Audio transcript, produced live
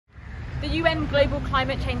UN Global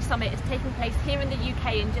Climate Change Summit is taking place here in the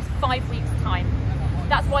UK in just 5 weeks' time.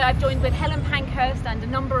 That's why I've joined with Helen Pankhurst and a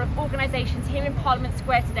number of organisations here in Parliament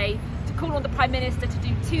Square today to call on the Prime Minister to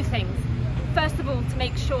do two things. First of all, to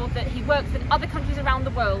make sure that he works with other countries around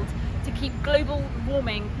the world to keep global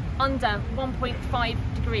warming under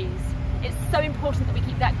 1.5 degrees. It's so important that we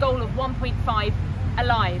keep that goal of 1.5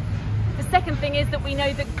 alive. The second thing is that we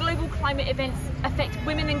know that global climate events affect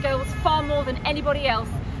women and girls far more than anybody else,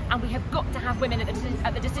 and we have got to have women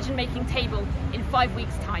at the decision-making table in 5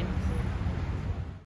 weeks' time.